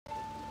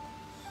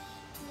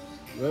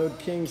Road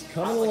King's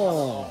coming along.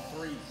 along. All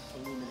three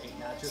illuminate,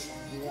 not just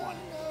one.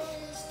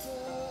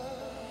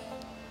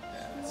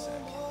 Yeah, that's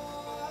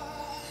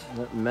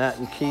sick. Matt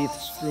and Keith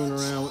screwing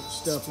around with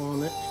stuff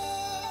on it.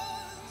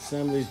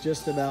 Assembly's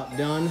just about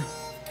done.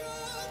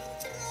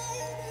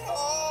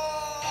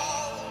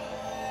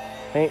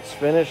 Paint's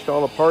finished,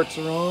 all the parts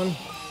are on.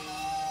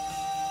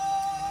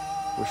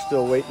 We're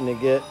still waiting to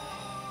get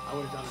I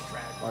would have done a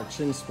drag. our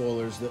chin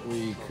spoilers that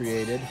we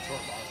created.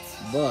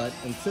 But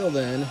until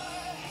then,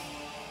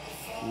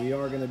 we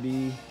are going to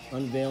be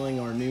unveiling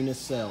our new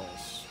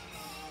nacelles.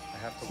 I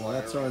have to So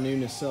that's our new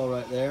nacelle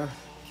right there.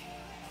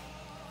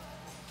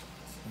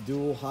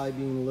 Dual high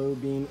beam, low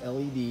beam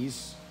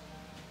LEDs.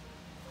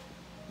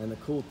 And the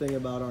cool thing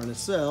about our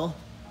nacelle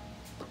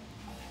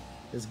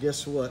is,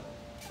 guess what,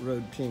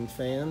 Road King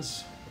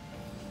fans?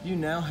 You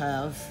now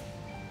have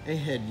a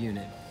head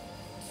unit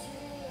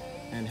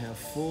and have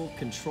full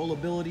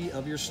controllability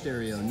of your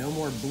stereo. No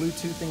more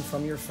Bluetoothing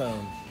from your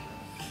phone.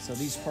 So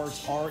these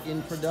parts are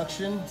in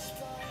production.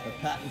 The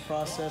patent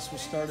process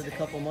was started a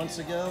couple months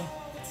ago,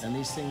 and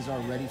these things are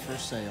ready for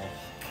sale.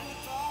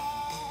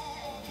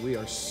 We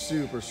are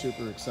super,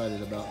 super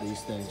excited about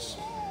these things.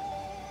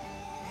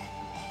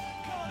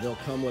 They'll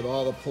come with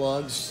all the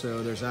plugs,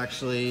 so there's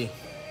actually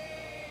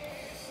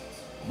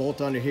a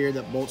bolt under here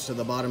that bolts to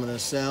the bottom of the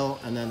nacelle,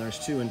 and then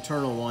there's two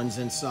internal ones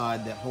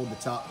inside that hold the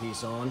top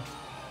piece on.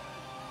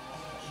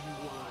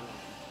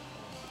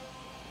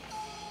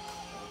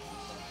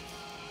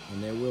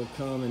 And they will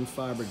come in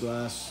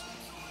fiberglass,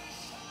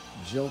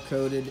 gel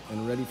coated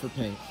and ready for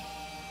paint.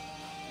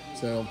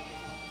 So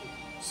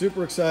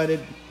super excited.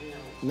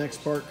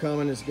 Next part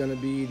coming is going to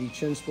be the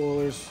chin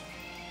spoilers,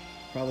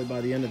 probably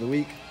by the end of the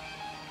week.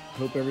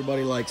 Hope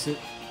everybody likes it.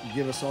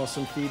 Give us all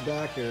some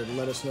feedback or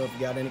let us know if you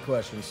got any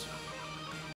questions.